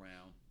issue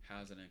around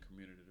housing and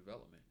community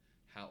development,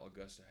 how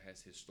Augusta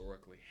has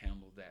historically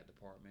handled that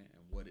department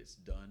and what it's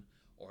done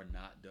or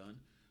not done.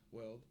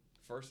 Well,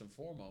 first and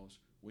foremost,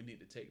 we need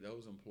to take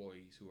those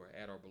employees who are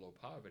at or below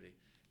poverty,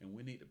 and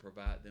we need to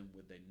provide them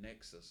with a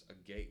nexus, a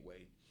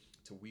gateway,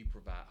 to we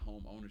provide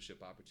home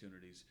ownership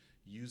opportunities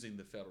using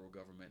the federal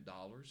government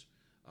dollars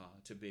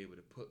to be able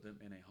to put them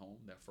in a home,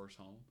 their first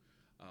home,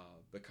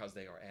 because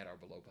they are at or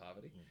below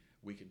poverty.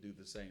 We can do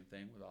the same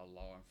thing with our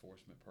law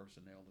enforcement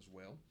personnel as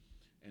well.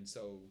 And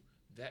so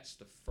that's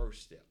the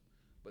first step.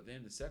 But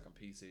then the second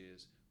piece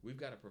is we've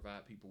got to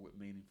provide people with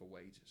meaningful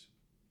wages.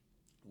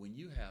 When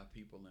you have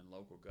people in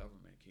local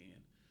government,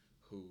 Ken,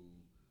 who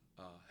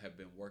have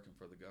been working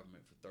for the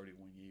government for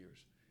 31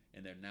 years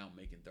and they're now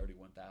making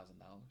 $31,000,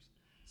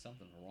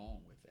 something's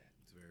wrong with that.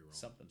 It's very wrong.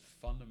 Something's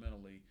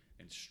fundamentally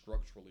and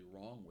structurally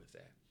wrong with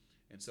that.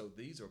 And so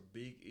these are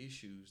big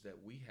issues that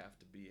we have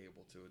to be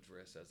able to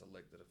address as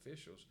elected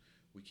officials.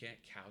 We can't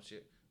couch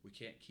it. We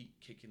can't keep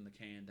kicking the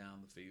can down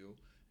the field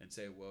and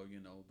say, well,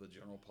 you know, the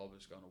general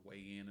public's going to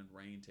weigh in and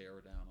rain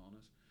terror down on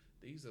us.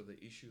 These are the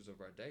issues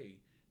of our day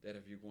that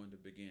if you're going to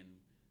begin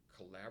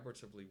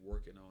collaboratively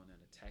working on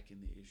and attacking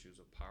the issues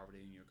of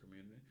poverty in your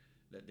community,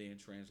 that then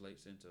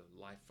translates into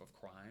life of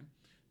crime,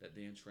 that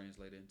then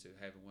translate into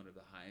having one of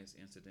the highest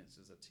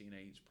incidences of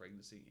teenage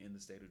pregnancy in the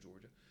state of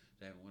Georgia,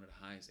 to having one of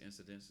the highest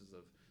incidences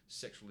of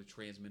sexually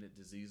transmitted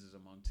diseases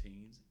among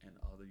teens and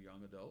other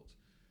young adults.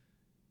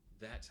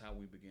 That's how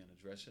we begin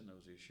addressing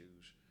those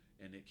issues.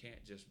 And it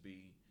can't just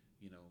be,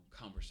 you know,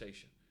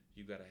 conversation.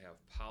 You've got to have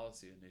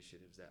policy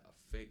initiatives that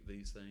affect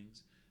these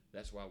things.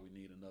 That's why we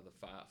need another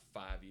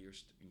five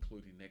years,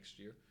 including next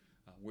year.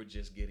 We're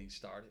just getting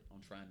started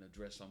on trying to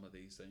address some of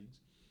these things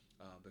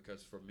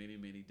because for many,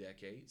 many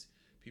decades,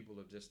 people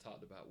have just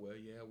talked about, well,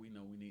 yeah, we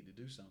know we need to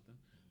do something,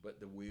 but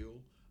the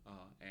will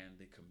and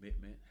the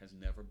commitment has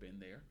never been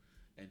there.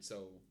 And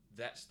so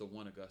that's the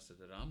one Augusta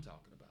that I'm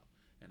talking about.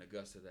 An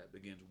Augusta that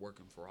begins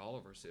working for all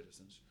of our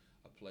citizens,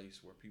 a place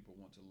where people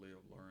want to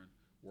live, learn,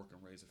 work, and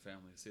raise a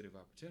family, a city of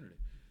opportunity.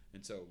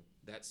 And so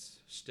that's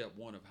step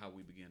one of how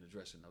we begin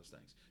addressing those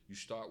things. You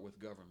start with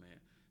government,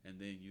 and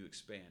then you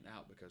expand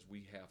out because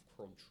we have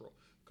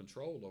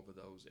control over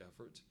those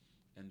efforts.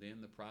 And then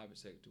the private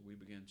sector, we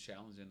begin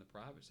challenging the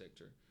private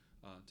sector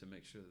to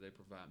make sure that they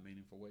provide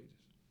meaningful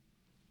wages.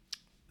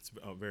 It's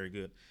very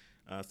good.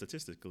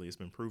 Statistically, it's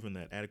been proven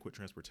that adequate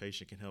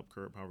transportation can help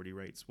curb poverty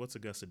rates. What's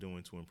Augusta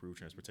doing to improve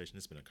transportation?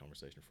 It's been a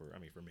conversation for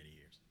many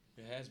years.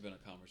 It has been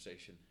a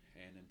conversation,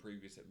 and in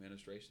previous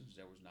administrations,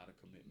 there was not a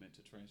commitment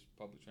to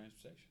public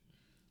transportation.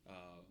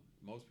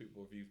 Most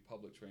people view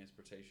public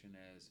transportation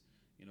as,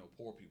 you know,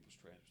 poor people's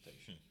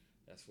transportation.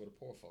 That's for the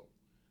poor folk.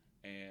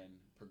 And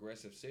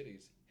progressive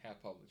cities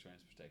have public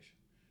transportation.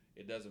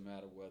 It doesn't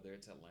matter whether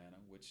it's Atlanta,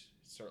 which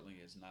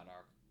certainly is not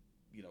our,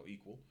 you know,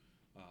 equal.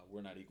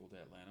 We're not equal to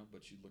Atlanta,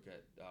 but you look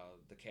at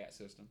the CAT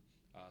system,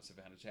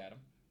 Savannah Chatham,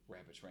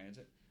 Rapid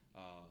Transit.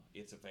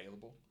 It's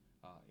available.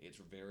 It's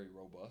very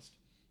robust.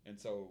 And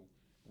so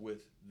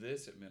with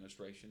this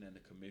administration and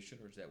the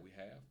commissioners that we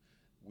have,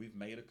 we've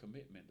made a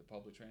commitment to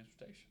public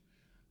transportation.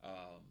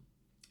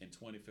 In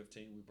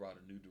 2015, we brought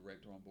a new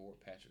director on board,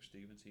 Patrick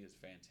Stevens. He is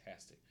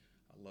fantastic.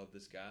 I love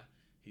this guy.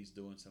 He's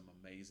doing some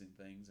amazing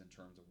things in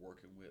terms of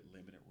working with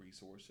limited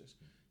resources.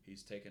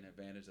 He's taken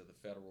advantage of the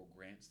federal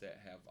grants that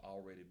have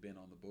already been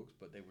on the books,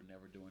 but they were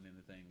never doing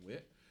anything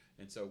with.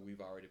 And so we've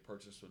already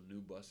purchased some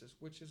new buses,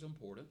 which is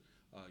important.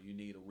 You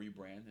need a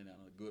rebrand and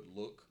a good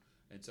look.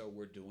 And so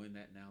we're doing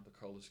that now, the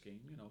color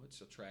scheme, you know,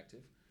 it's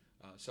attractive.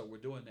 So we're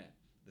doing that.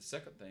 The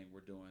second thing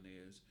we're doing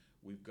is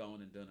we've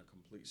gone and done a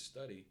complete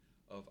study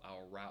of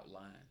our route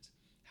lines,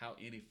 how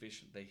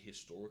inefficient they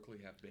historically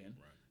have been.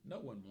 Right. No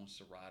one wants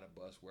to ride a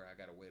bus where I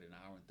got to wait an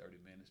hour and 30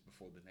 minutes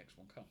before the next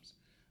one comes.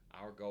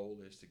 Our goal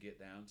is to get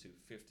down to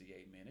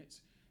 58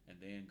 minutes and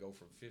then go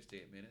from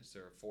 58 minutes to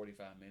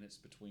 45 minutes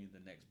between the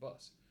next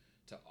bus.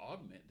 To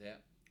augment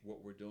that,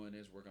 what we're doing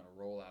is we're going to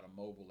roll out a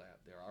mobile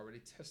app. They're already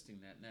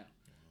testing that now.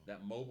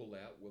 That mobile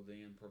app will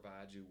then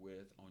provide you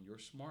with, on your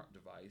smart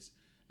device,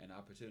 an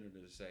opportunity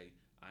to say,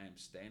 I am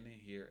standing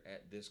here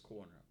at this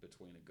corner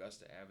between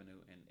Augusta Avenue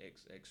and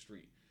XX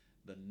Street.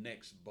 The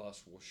next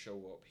bus will show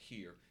up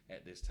here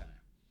at this time.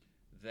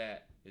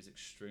 That is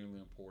extremely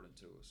important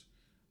to us.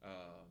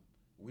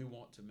 We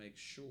want to make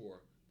sure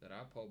that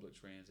our public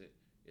transit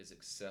is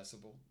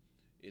accessible,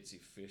 it's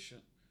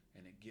efficient,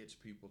 and it gets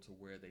people to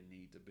where they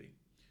need to be.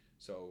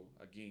 So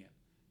again,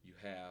 you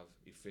have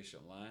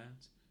efficient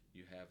lines,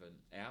 you have an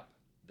app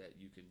that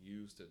you can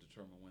use to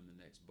determine when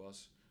the next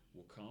bus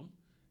will come,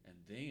 and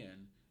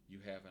then you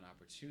have an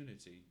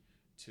opportunity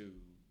to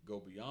go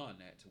beyond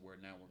that to where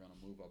now we're going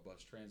to move our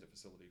bus transit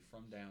facility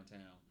from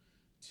downtown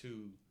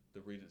to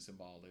the Regency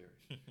Mall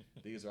area.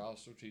 These are all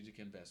strategic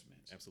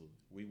investments. Absolutely.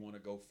 We want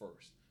to go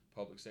first.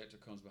 Public sector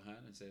comes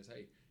behind and says,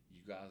 hey,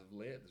 you guys have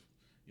led this.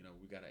 You know,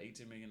 we got an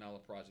 $18 million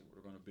project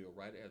we're going to build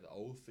right at the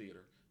old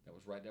theater that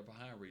was right there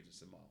behind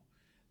Regency Mall.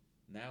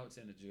 Now it's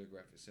in the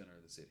geographic center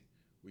of the city.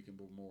 We can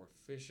be more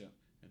efficient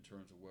in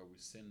terms of where we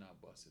send our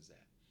buses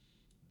at.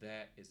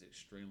 That is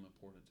extremely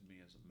important to me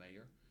as a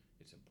mayor.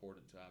 It's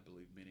important to, I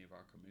believe, many of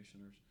our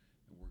commissioners,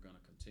 and we're going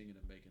to continue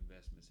to make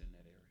investments in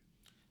that area.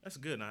 That's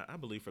good. And I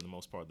believe for the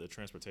most part, the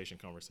transportation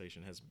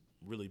conversation has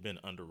really been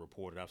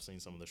underreported. I've seen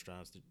some of the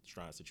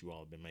strides that you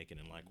all have been making,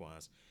 and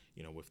likewise,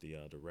 with the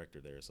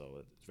director there. So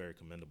it's very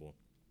commendable.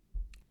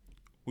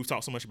 We've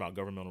talked so much about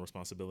governmental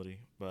responsibility,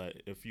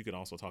 but if you could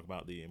also talk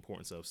about the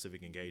importance of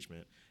civic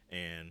engagement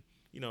and,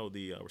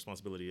 the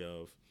responsibility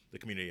of the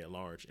community at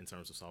large in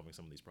terms of solving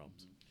some of these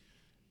problems.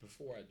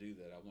 Before I do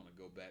that, I want to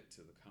go back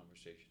to the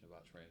conversation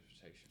about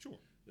transportation. Sure.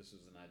 This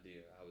was an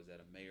idea. I was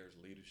at a mayor's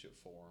leadership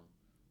forum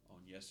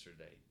on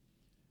yesterday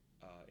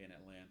in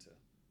Atlanta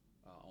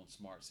on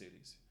smart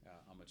cities.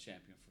 I'm a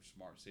champion for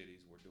smart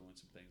cities. We're doing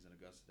some things in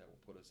Augusta that will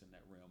put us in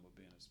that realm of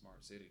being a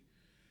smart city.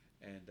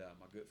 And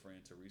my good friend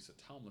Teresa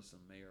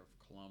Tomlinson, mayor of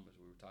Columbus,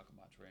 we were talking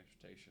about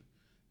transportation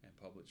and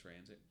public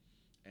transit.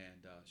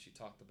 And she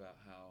talked about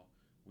how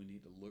we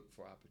need to look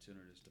for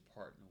opportunities to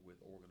partner with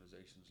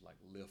organizations like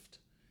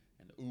Lyft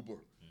and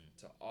Uber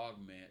to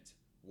augment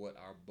what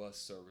our bus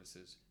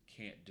services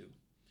can't do.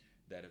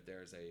 That if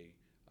there's a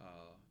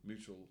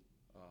mutual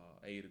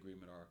aid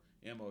agreement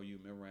or MOU,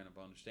 memorandum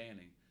of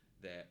understanding,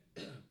 that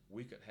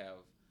we could have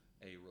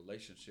a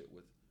relationship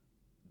with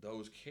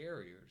those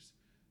carriers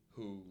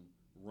who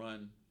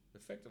run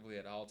effectively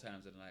at all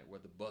times of the night where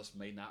the bus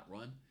may not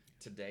run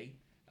today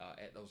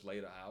at those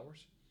later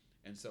hours.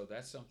 And so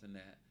that's something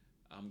that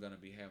I'm going to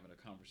be having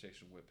a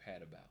conversation with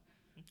Pat about.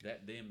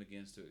 That then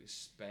begins to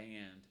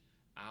expand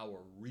our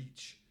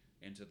reach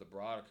into the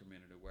broader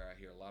community, where I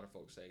hear a lot of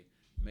folks say,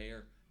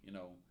 Mayor,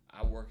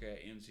 I work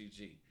at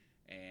MCG,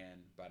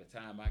 and by the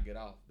time I get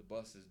off, the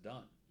bus is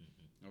done.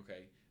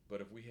 Okay,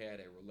 but if we had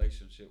a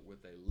relationship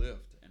with a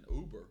Lyft and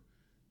Uber,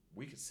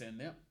 we could send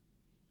them.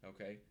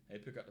 Okay, they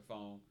pick up the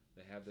phone,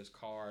 they have this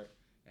card,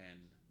 and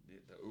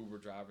the Uber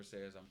driver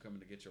says, I'm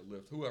coming to get your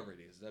Lyft, whoever it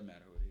is, doesn't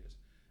matter who it is,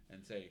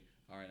 and say,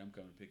 all right, I'm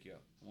coming to pick you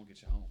up, I'm going to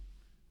get you home.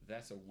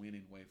 That's a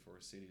winning way for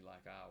a city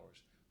like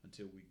ours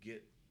until we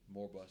get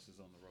more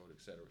buses on the road,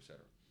 et cetera, et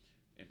cetera.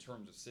 In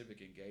terms of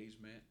civic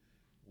engagement,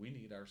 we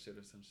need our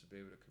citizens to be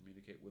able to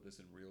communicate with us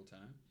in real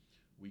time.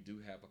 We do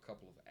have a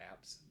couple of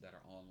apps that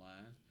are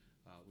online.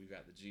 We've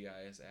got the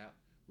GIS app.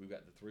 We've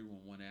got the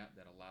 311 app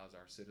that allows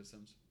our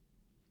citizens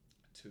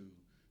to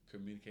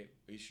communicate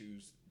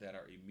issues that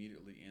are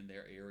immediately in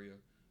their area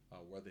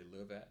where they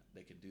live at.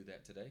 They can do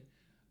that today.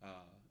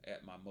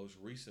 At my most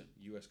recent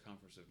U.S.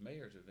 Conference of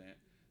Mayors event,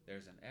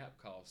 there's an app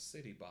called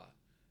CityBot.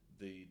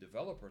 The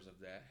developers of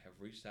that have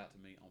reached out to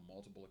me on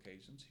multiple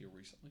occasions here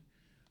recently.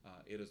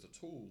 It is a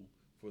tool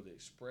for the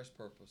express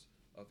purpose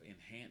of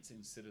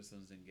enhancing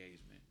citizens'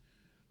 engagement.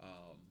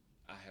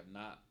 I have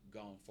not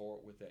gone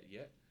forward with that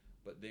yet,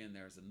 but then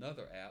there's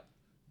another app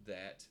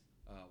that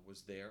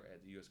was there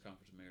at the U.S.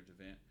 Conference of Mayors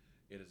event.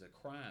 It is a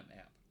crime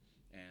app,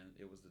 and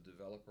it was the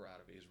developer out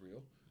of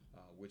Israel,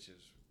 which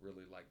is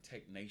really like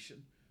Tech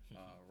Nation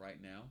right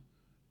now,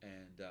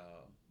 and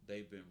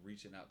they've been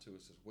reaching out to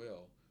us as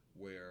well,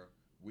 where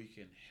we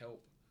can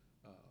help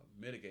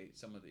mitigate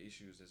some of the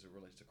issues as it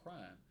relates to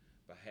crime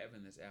by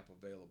having this app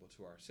available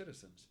to our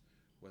citizens,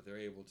 where they're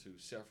able to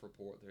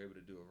self-report, they're able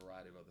to do a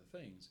variety of other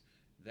things.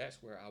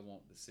 That's where I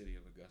want the city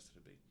of Augusta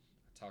to be.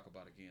 I talk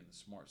about, again, the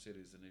Smart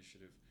Cities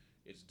Initiative.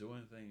 It's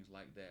doing things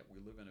like that.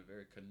 We live in a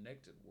very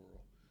connected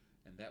world,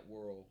 and that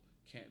world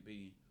can't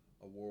be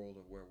a world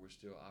of where we're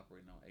still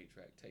operating on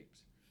 8-track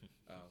tapes.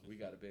 We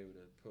got to be able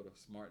to put a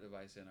smart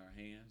device in our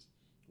hands,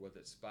 whether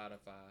it's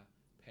Spotify,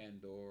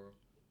 Pandora,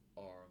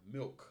 or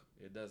Milk.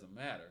 It doesn't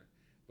matter,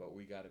 but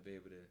we got to be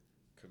able to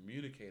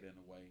communicate in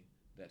a way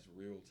that's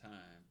real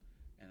time,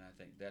 and I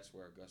think that's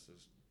where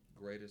Augusta's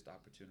greatest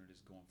opportunities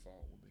going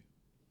forward will be.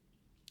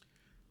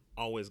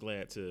 Always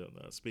glad to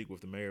speak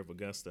with the mayor of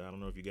Augusta. I don't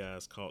know if you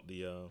guys caught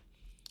the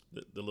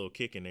little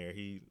kick in there.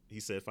 He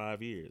said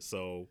 5 years.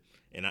 So,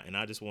 and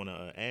I just want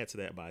to add to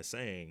that by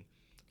saying,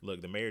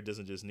 look, the mayor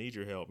doesn't just need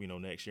your help,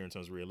 next year in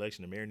terms of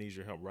re-election. The mayor needs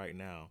your help right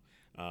now.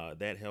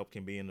 That help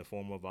can be in the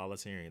form of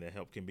volunteering. That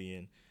help can be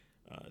in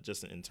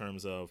just in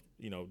terms of,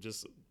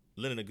 just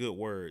lending a good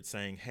word,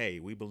 saying, hey,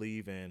 we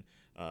believe in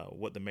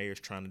what the mayor's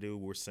trying to do.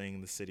 We're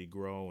seeing the city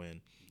grow, and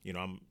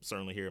I'm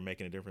certainly here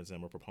making a difference. And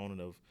I'm a proponent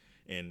of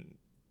and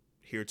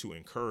here to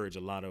encourage a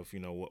lot of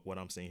what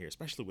I'm seeing here,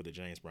 especially with the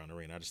James Brown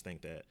Arena. I just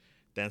think that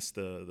that's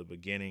the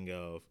beginning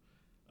of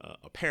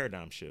a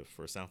paradigm shift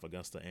for South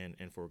Augusta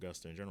and for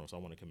Augusta in general. So I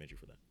want to commend you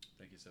for that.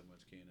 Thank you so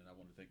much, Ken, and I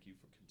want to thank you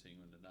for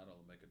continuing to not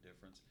only make a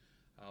difference.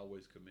 I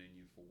always commend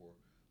you for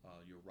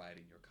your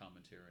writing, your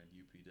commentary in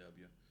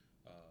UPW.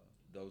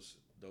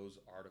 Those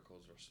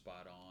articles are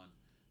spot on.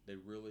 They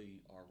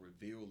really are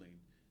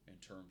revealing in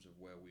terms of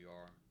where we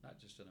are, not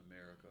just in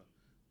America,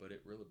 but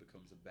it really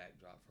becomes a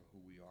backdrop for who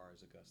we are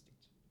as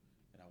Augustans.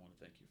 And I want to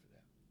thank you for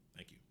that.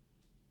 Thank you.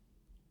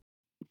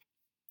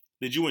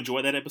 Did you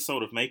enjoy that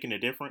episode of Making a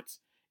Difference?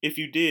 If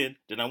you did,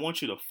 then I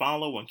want you to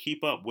follow and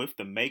keep up with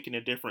the Making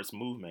a Difference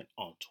movement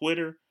on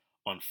Twitter,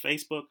 on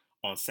Facebook,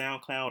 on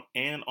SoundCloud,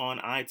 and on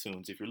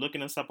iTunes. If you're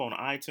looking us up on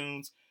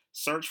iTunes,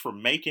 search for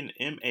Making,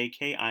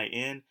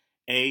 MAKIN,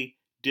 a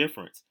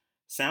Difference.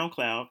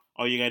 SoundCloud,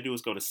 all you got to do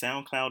is go to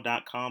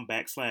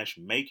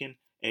soundcloud.com/Making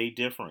a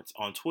Difference.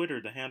 On Twitter,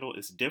 the handle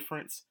is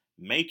Difference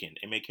Makin,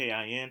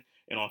 MAKIN.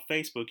 And on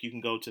Facebook, you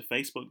can go to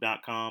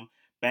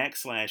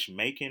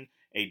facebook.com/Making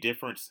a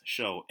Difference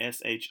Show,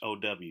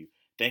 SHOW.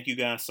 Thank you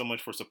guys so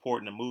much for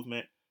supporting the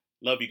movement.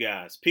 Love you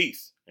guys.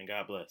 Peace and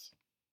God bless.